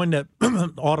 you're going to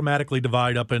automatically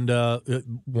divide up into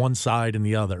one side and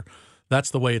the other.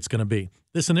 That's the way it's going to be.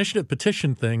 This initiative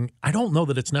petition thing, I don't know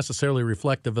that it's necessarily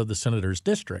reflective of the senator's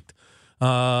district.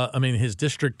 I mean, his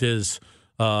district is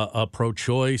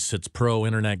pro-choice, it's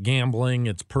pro-internet gambling,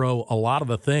 it's pro a lot of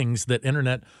the things that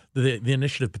the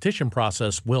initiative petition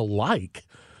process will like.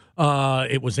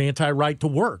 It was anti-right to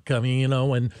work. I mean,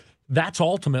 and that's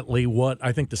ultimately what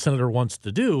I think the senator wants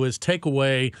to do is take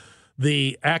away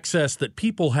the access that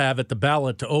people have at the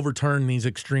ballot to overturn these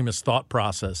extremist thought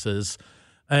processes.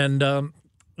 And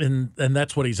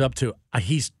that's what he's up to.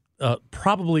 He's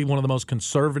probably one of the most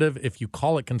conservative, if you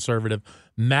call it conservative,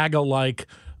 MAGA-like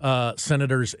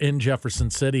senators in Jefferson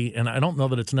City. And I don't know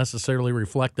that it's necessarily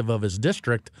reflective of his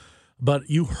district, but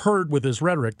you heard with his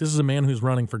rhetoric, this is a man who's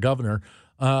running for governor.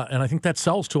 And I think that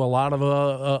sells to a lot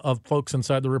of folks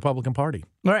inside the Republican Party.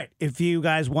 All right. If you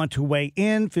guys want to weigh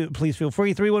in, please feel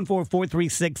free.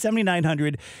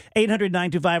 314-436-7900,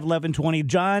 800-925-1120.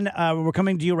 John, we're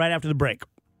coming to you right after the break.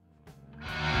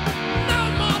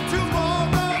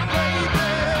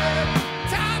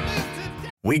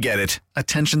 We get it.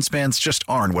 Attention spans just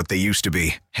aren't what they used to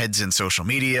be. Heads in social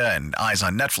media and eyes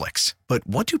on Netflix. But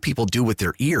what do people do with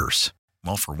their ears?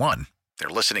 Well, for one, they're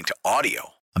listening to audio.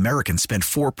 Americans spend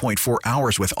 4.4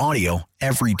 hours with audio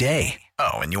every day.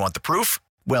 Oh, and you want the proof?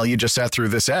 Well, you just sat through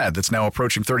this ad that's now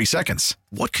approaching 30 seconds.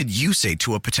 What could you say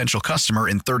to a potential customer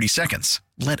in 30 seconds?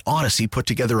 Let Odyssey put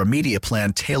together a media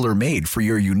plan tailor-made for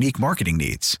your unique marketing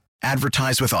needs.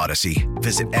 Advertise with Odyssey.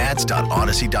 Visit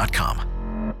ads.odyssey.com.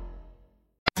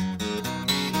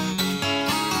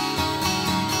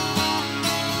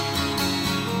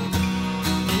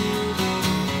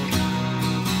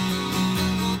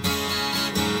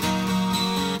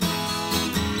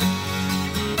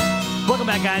 Welcome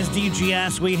back, guys.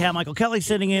 DGS. We have Michael Kelly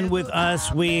sitting in with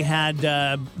us. We had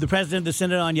the president of the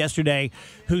Senate on yesterday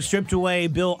who stripped away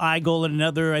Bill Eigel and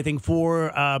another, I think,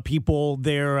 4 people,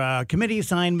 their committee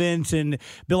assignments. And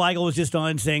Bill Eigel was just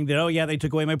on saying that, oh, yeah, they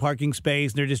took away my parking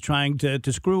space. They're just trying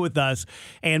to screw with us.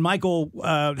 And Michael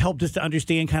helped us to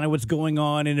understand kind of what's going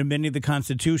on in amending the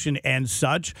Constitution and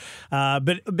such.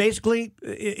 But basically,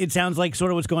 it sounds like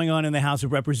sort of what's going on in the House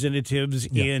of Representatives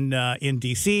in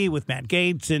D.C. with Matt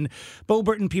Gaetz and Bo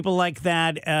Burton, people like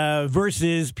that,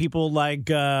 versus people like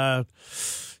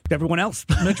everyone else.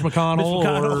 Mitch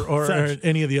McConnell, or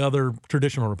any of the other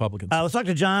traditional Republicans. Let's talk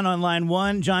to John on line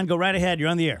 1. John, go right ahead. You're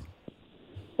on the air.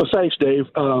 Well, thanks, Dave.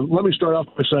 Let me start off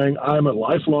by saying I'm a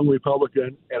lifelong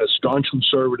Republican and a staunch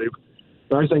conservative.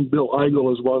 And I think Bill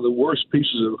Eigel is one of the worst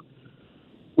pieces of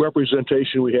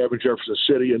representation we have in Jefferson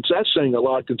City. And that's saying a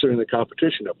lot considering the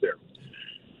competition up there.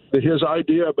 His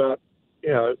idea about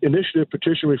initiative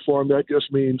petition reform, that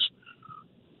just means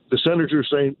the senators are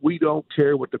saying, we don't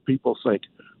care what the people think.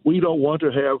 We don't want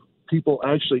to have people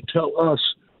actually tell us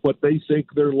what they think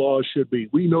their laws should be.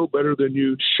 We know better than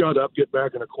you. Shut up, get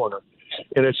back in a corner.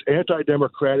 And it's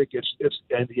anti-democratic. It's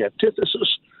the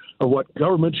antithesis of what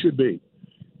government should be.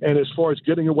 And as far as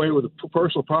getting away with a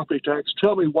personal property tax,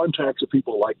 tell me one tax that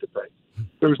people like to pay.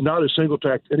 There's not a single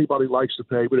tax anybody likes to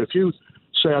pay. But if you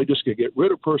say I just can get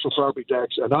rid of personal property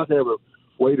tax and not have a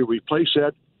way to replace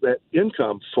that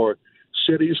income for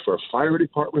cities, for fire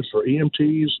departments, for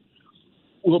EMTs,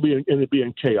 we'll be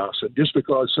in chaos. And just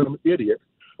because some idiot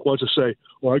wants to say,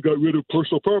 well, I got rid of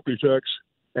personal property tax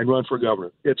and run for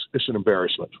governor, it's an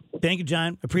embarrassment. Thank you,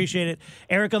 John. Appreciate it.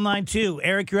 Eric on line 2.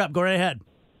 Eric, you're up. Go right ahead.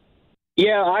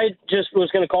 Yeah, I just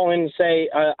was going to call in and say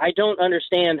I don't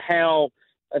understand how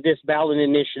this ballot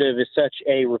initiative is such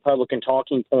a Republican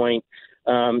talking point.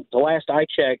 The last I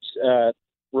checked,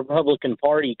 Republican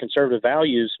Party conservative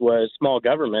values was small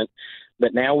government,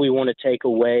 but now we want to take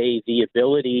away the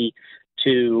ability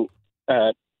to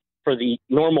for the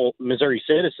normal Missouri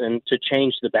citizen to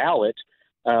change the ballot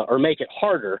or make it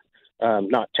harder,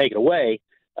 not take it away.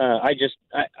 I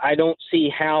don't see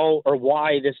how or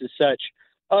why this is such,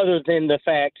 other than the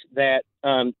fact that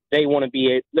they want to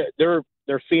be they're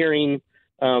fearing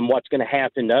what's going to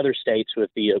happen to other states with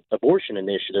the abortion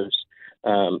initiatives.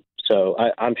 So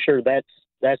I'm sure that's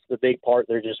the big part.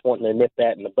 They're just wanting to nip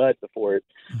that in the bud before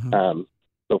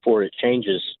it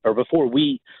changes, or before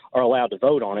we are allowed to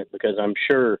vote on it, because I'm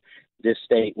sure this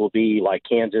state will be like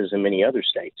Kansas and many other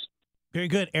states. Very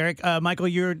good, Eric. Michael,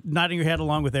 you're nodding your head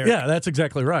along with Eric. Yeah, that's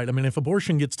exactly right. I mean, if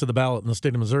abortion gets to the ballot in the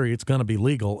state of Missouri, it's going to be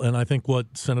legal. And I think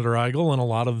what Senator Eigel and a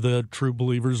lot of the true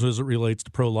believers as it relates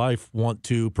to pro-life want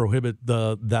to prohibit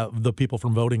the people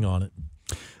from voting on it.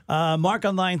 Mark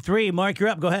on line 3. Mark, you're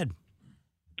up. Go ahead.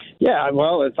 Yeah,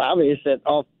 well, it's obvious that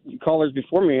all callers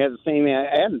before me had the same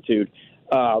attitude.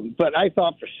 But I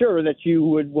thought for sure that you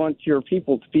would want your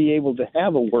people to be able to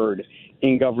have a word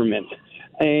in government.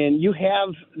 And you have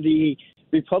the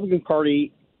Republican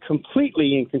Party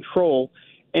completely in control,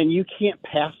 and you can't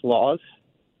pass laws.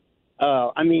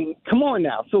 I mean, come on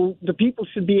now. So the people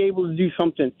should be able to do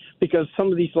something, because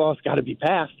some of these laws got to be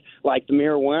passed, like the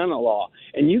marijuana law.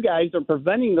 And you guys are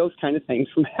preventing those kind of things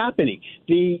from happening.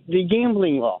 The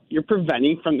gambling law, you're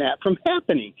preventing from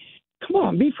happening. Come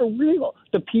on, be for real.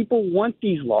 The people want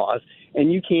these laws,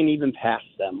 and you can't even pass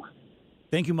them.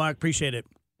 Thank you, Mark. Appreciate it.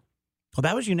 Well,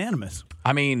 that was unanimous.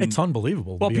 I mean, it's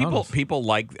unbelievable. Well, people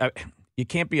like you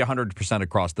can't be 100%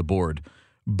 across the board,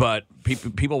 but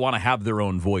people want to have their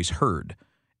own voice heard,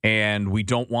 and we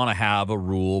don't want to have a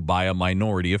rule by a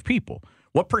minority of people.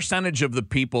 What percentage of the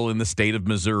people in the state of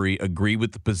Missouri agree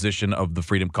with the position of the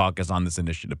Freedom Caucus on this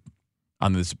initiative,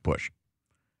 on this push?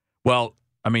 Well,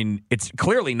 I mean, it's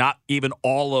clearly not even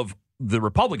all of the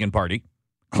Republican Party.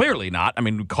 Clearly not. I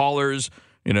mean, callers,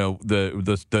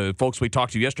 the folks we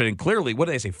talked to yesterday, and clearly, what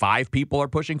did they say? 5 people are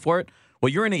pushing for it. Well,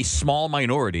 you're in a small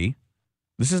minority.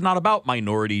 This is not about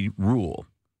minority rule,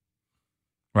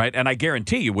 right? And I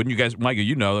guarantee you, wouldn't you guys,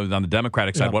 Michael, on the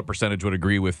Democratic side, what percentage would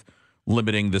agree with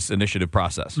limiting this initiative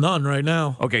process? None right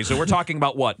now. Okay, so we're talking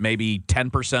about what, maybe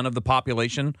 10% of the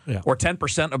population? Yeah. Or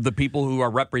 10% of the people who are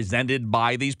represented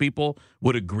by these people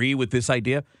would agree with this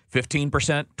idea?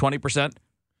 15%? 20%?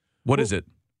 What is it?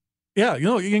 Yeah,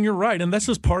 and you're right, and this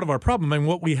is part of our problem. I mean,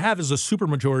 what we have is a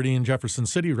supermajority in Jefferson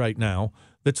City right now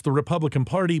that's the Republican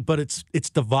Party, but it's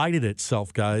divided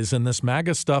itself, guys, and this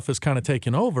MAGA stuff has kind of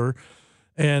taken over.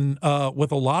 And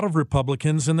with a lot of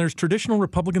Republicans, and there's traditional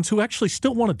Republicans who actually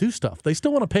still want to do stuff. They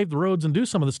still want to pave the roads and do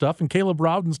some of the stuff, and Caleb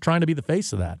Rowden's trying to be the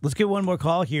face of that. Let's get one more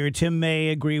call here. Tim may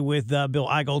agree with Bill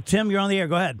Eigel. Tim, you're on the air.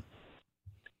 Go ahead.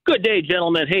 Good day,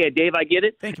 gentlemen. Hey, Dave, I get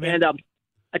it. Thank you, man. And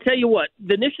I tell you what,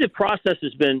 the initiative process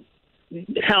has been,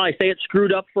 how I say it,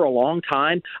 screwed up for a long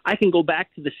time. I can go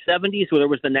back to the 70s where there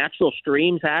was the Natural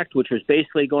Streams Act, which was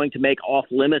basically going to make off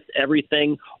limits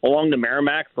everything along the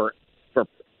Merrimack for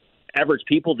average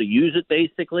people to use it,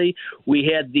 basically.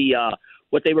 We had the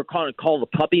what they were called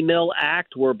the Puppy Mill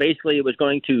Act, where basically it was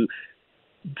going to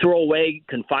throw away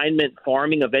confinement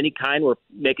farming of any kind. We're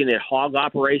making it hog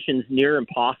operations near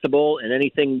impossible, and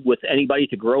anything with anybody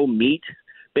to grow meat,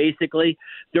 basically.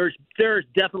 There's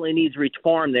definitely needs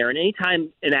reform there. And anytime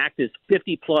an act is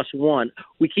 50+1,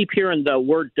 we keep hearing the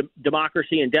word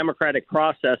democracy and democratic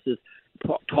processes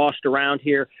tossed around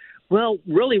here. Well,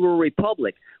 really, we're a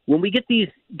republic. When we get these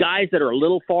guys that are a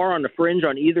little far on the fringe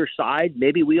on either side,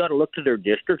 maybe we ought to look to their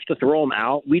districts to throw them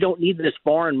out. We don't need this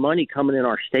foreign money coming in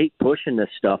our state pushing this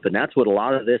stuff, and that's what a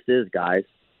lot of this is, guys.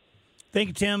 Thank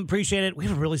you, Tim. Appreciate it. We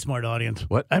have a really smart audience.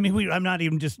 What? I mean, I'm not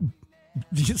even just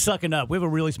sucking up. We have a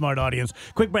really smart audience.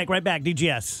 Quick break, right back.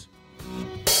 DGS.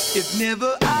 If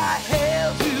never I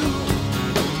held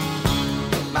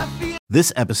you.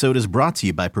 This episode is brought to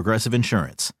you by Progressive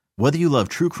Insurance. Whether you love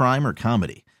true crime or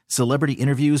comedy, celebrity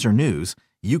interviews or news,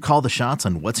 you call the shots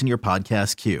on what's in your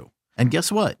podcast queue. And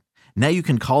guess what? Now you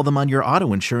can call them on your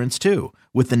auto insurance too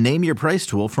with the Name Your Price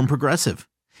tool from Progressive.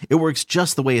 It works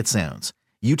just the way it sounds.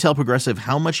 You tell Progressive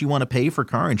how much you want to pay for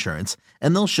car insurance,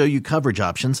 and they'll show you coverage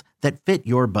options that fit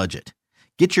your budget.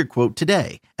 Get your quote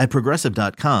today at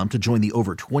Progressive.com to join the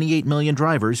over 28 million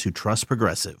drivers who trust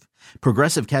Progressive.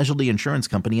 Progressive Casualty Insurance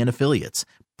Company and Affiliates.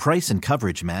 Price and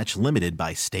coverage match limited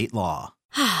by state law.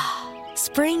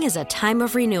 Spring is a time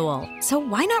of renewal, so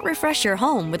why not refresh your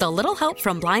home with a little help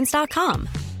from Blinds.com?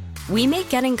 We make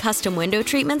getting custom window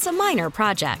treatments a minor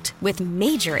project with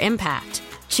major impact.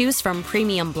 Choose from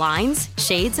premium blinds,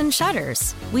 shades, and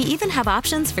shutters. We even have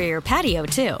options for your patio,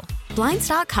 too.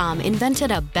 Blinds.com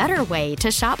invented a better way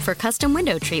to shop for custom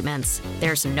window treatments.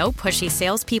 There's no pushy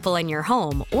salespeople in your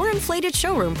home or inflated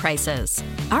showroom prices.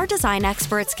 Our design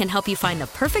experts can help you find the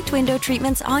perfect window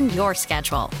treatments on your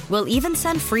schedule. We'll even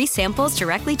send free samples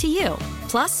directly to you.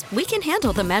 Plus, we can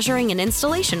handle the measuring and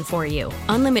installation for you.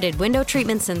 Unlimited window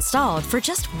treatments installed for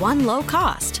just one low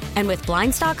cost. And with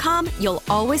Blinds.com, you'll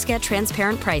always get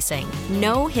transparent pricing.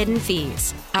 No hidden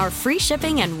fees. Our free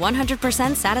shipping and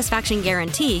 100% satisfaction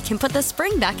guarantee can put the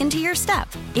spring back into your step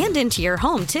and into your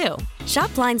home, too.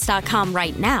 Shop Blinds.com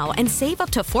right now and save up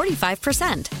to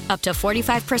 45%. Up to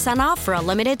 45% off for a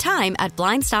limited time at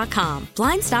Blinds.com.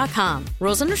 Blinds.com.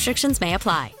 Rules and restrictions may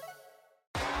apply.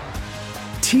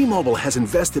 T-Mobile has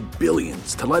invested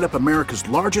billions to light up America's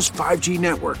largest 5G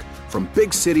network, from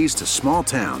big cities to small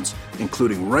towns,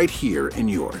 including right here in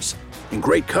yours. And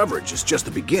great coverage is just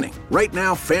the beginning. Right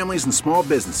now, families and small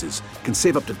businesses can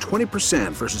save up to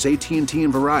 20% versus AT&T and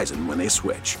Verizon when they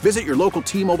switch. Visit your local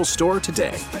T-Mobile store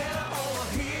today.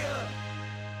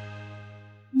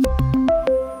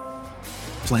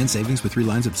 Plan savings with 3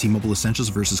 lines of T-Mobile Essentials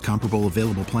versus comparable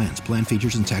available plans. Plan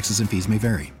features and taxes and fees may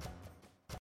vary.